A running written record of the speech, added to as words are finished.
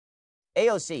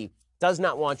AOC does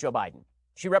not want Joe Biden.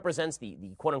 She represents the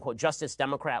quote-unquote Justice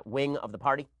Democrat wing of the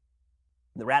party,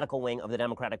 the radical wing of the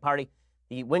Democratic Party,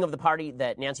 the wing of the party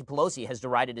that Nancy Pelosi has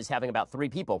derided as having about 3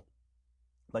 people.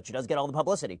 But she does get all the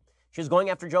publicity. She's going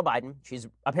after Joe Biden. She's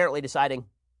apparently deciding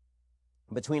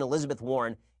between Elizabeth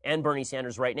Warren and Bernie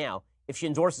Sanders right now. If she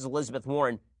endorses Elizabeth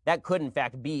Warren, that could, in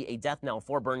fact, be a death knell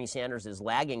for Bernie Sanders'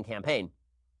 lagging campaign.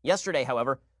 Yesterday,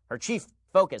 however, her chief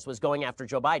focus was going after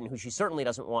Joe Biden, who she certainly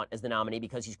doesn't want as the nominee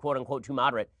because he's, quote-unquote, too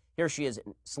moderate. Here she is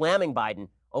slamming Biden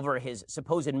over his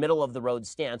supposed middle-of-the-road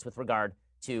stance with regard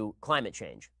to climate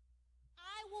change.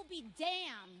 I will be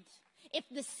damned if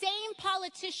the same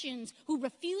politicians who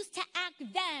refused to act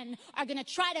then are going to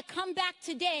try to come back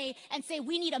today and say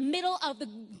we need a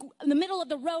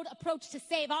middle-of-the-road approach to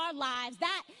save our lives.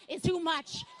 That is too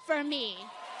much for me.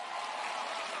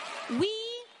 We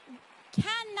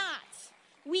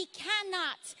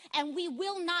cannot, and we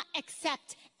will not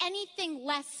accept anything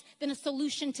less than a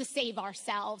solution to save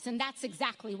ourselves, and that's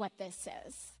exactly what this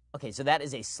is. Okay, so that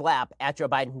is a slap at Joe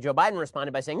Biden. Joe Biden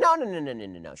responded by saying, no.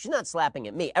 She's not slapping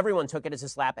at me. Everyone took it as a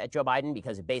slap at Joe Biden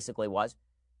because it basically was.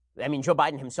 I mean, Joe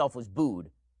Biden himself was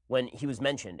booed when he was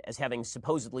mentioned as having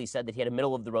supposedly said that he had a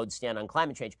middle-of-the-road stand on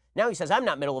climate change. Now he says, I'm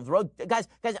not middle of the road. Guys,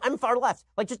 I'm far left.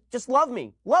 Like, just love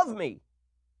me. Love me.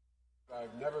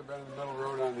 I've never been in the middle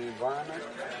road on the environment,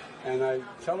 and I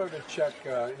tell her to check,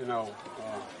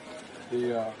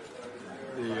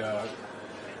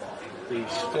 the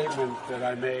statement that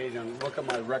I made and look at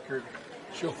my record.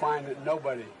 She'll find that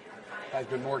nobody has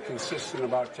been more consistent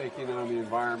about taking on the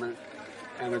environment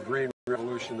and a green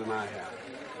revolution than I have.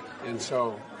 And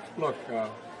so, look,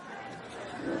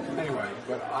 anyway,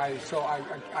 but I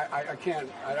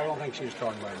don't think she was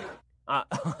talking about me.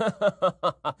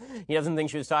 He doesn't think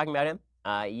she was talking about him?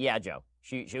 Yeah, Joe.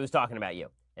 She was talking about you.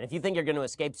 And if you think you're going to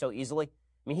escape so easily,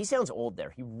 I mean, he sounds old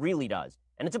there. He really does.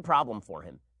 And it's a problem for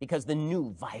him because the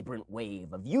new vibrant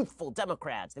wave of youthful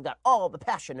Democrats, they've got all the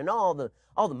passion and all the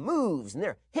moves, and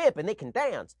they're hip and they can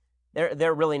dance.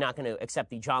 They're really not going to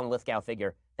accept the John Lithgow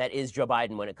figure that is Joe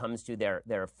Biden when it comes to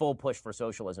their full push for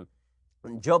socialism.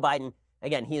 And Joe Biden,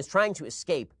 again, he is trying to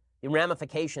escape the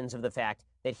ramifications of the fact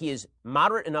that he is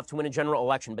moderate enough to win a general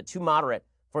election, but too moderate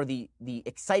for the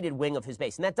excited wing of his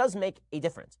base. And that does make a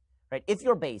difference, right? If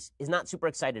your base is not super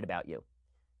excited about you,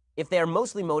 if they are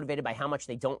mostly motivated by how much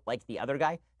they don't like the other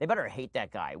guy, they better hate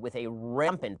that guy with a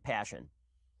rampant passion.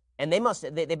 And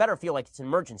they better feel like it's an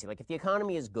emergency. Like if the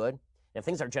economy is good, and if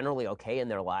things are generally okay in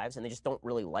their lives, and they just don't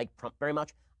really like Trump very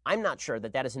much, I'm not sure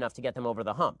that is enough to get them over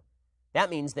the hump. That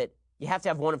means that you have to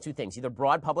have one of two things, either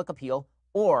broad public appeal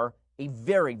or a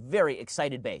very, very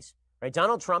excited base, right?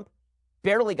 Donald Trump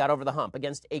barely got over the hump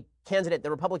against a candidate the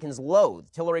Republicans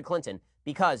loathed, Hillary Clinton,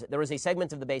 because there was a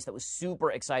segment of the base that was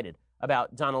super excited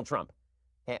about Donald Trump.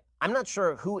 Okay? I'm not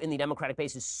sure who in the Democratic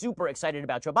base is super excited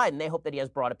about Joe Biden. They hope that he has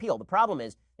broad appeal. The problem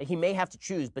is that he may have to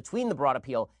choose between the broad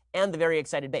appeal and the very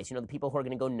excited base. You know, the people who are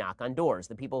going to go knock on doors,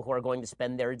 the people who are going to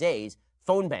spend their days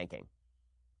phone banking.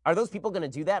 Are those people going to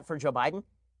do that for Joe Biden?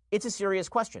 It's a serious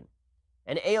question.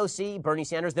 And AOC, Bernie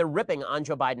Sanders, they're ripping on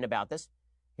Joe Biden about this.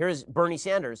 Here's Bernie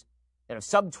Sanders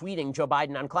subtweeting Joe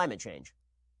Biden on climate change.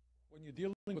 When you're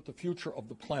dealing with the future of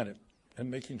the planet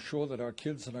and making sure that our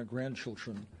kids and our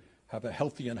grandchildren have a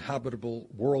healthy and habitable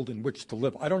world in which to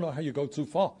live, I don't know how you go too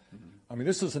far. I mean,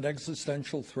 this is an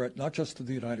existential threat, not just to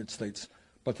the United States,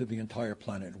 but to the entire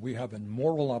planet. We have a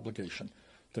moral obligation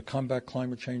to combat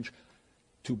climate change,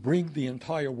 to bring the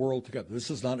entire world together. This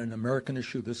is not an American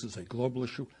issue. This is a global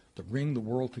issue, to bring the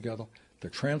world together, to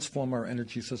transform our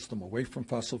energy system away from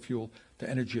fossil fuel to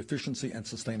energy efficiency and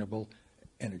sustainable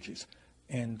energies.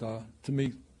 And to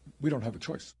me, we don't have a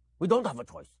choice. We don't have a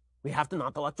choice. We have to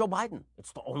not elect Joe Biden.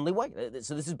 It's the only way.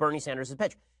 So this is Bernie Sanders'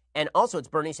 pitch. And also it's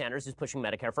Bernie Sanders who's pushing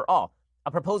Medicare for all,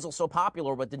 a proposal so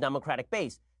popular with the Democratic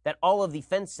base that all of the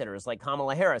fence sitters like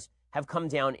Kamala Harris have come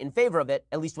down in favor of it,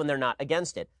 at least when they're not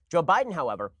against it. Joe Biden,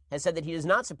 however, has said that he does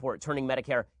not support turning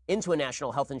Medicare into a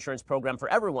national health insurance program for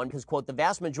everyone because, quote, the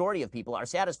vast majority of people are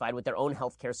satisfied with their own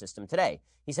health care system today.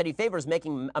 He said he favors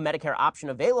making a Medicare option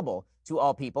available to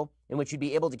all people in which you'd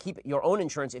be able to keep your own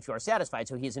insurance if you are satisfied.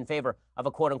 So he is in favor of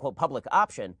a, quote, unquote, public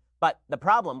option. But the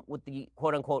problem with the,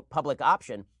 quote, unquote, public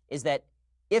option is that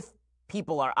if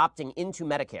people are opting into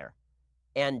Medicare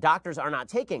and doctors are not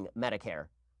taking Medicare,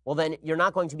 well, then you're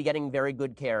not going to be getting very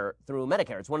good care through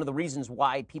Medicare. It's one of the reasons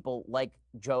why people like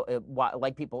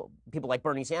people like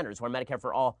Bernie Sanders, who are Medicare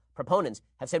for all proponents,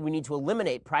 have said we need to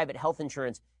eliminate private health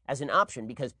insurance as an option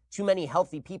because too many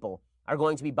healthy people are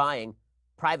going to be buying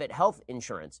private health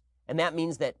insurance. And that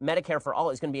means that Medicare for all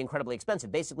is going to be incredibly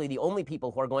expensive. Basically, the only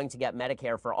people who are going to get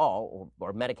Medicare for all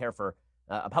or Medicare for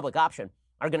a public option,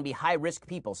 are going to be high-risk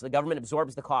people. So the government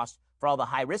absorbs the cost for all the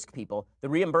high-risk people. The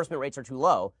reimbursement rates are too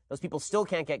low. Those people still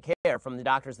can't get care from the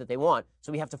doctors that they want.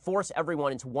 So we have to force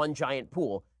everyone into one giant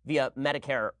pool via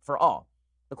Medicare for all.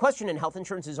 The question in health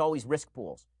insurance is always risk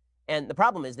pools. And the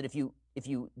problem is that if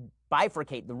you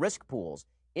bifurcate the risk pools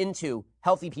into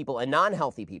healthy people and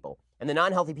non-healthy people, and the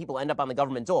non-healthy people end up on the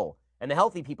government dole, and the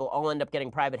healthy people all end up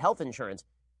getting private health insurance,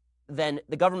 then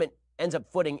the government ends up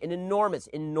footing an enormous,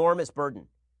 enormous burden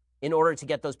in order to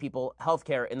get those people health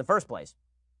care in the first place.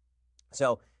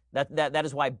 So that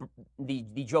is why the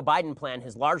Joe Biden plan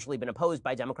has largely been opposed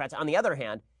by Democrats. On the other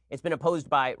hand, it's been opposed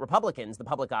by Republicans, the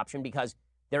public option, because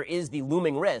there is the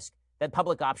looming risk that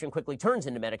public option quickly turns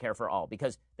into Medicare for all,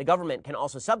 because the government can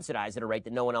also subsidize at a rate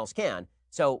that no one else can.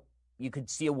 So you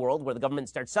could see a world where the government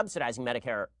starts subsidizing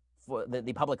Medicare for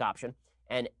the public option,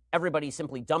 and everybody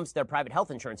simply dumps their private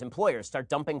health insurance. Employers start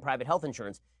dumping private health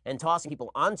insurance and tossing people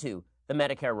onto the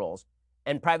Medicare rolls,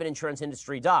 and private insurance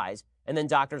industry dies, and then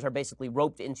doctors are basically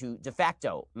roped into de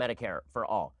facto Medicare for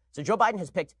all. So Joe Biden has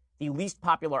picked the least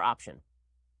popular option.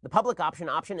 The public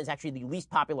option is actually the least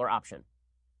popular option.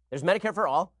 There's Medicare for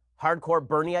all. Hardcore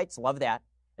Bernieites love that.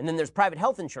 And then there's private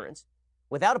health insurance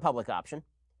without a public option,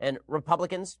 and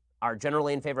Republicans are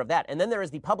generally in favor of that. And then there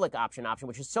is the public option,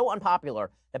 which is so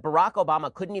unpopular that Barack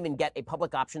Obama couldn't even get a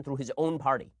public option through his own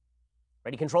party.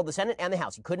 Right? He controlled the Senate and the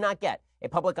House. He could not get a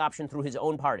public option through his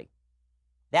own party.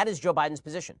 That is Joe Biden's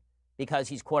position, because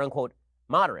he's quote unquote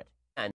moderate.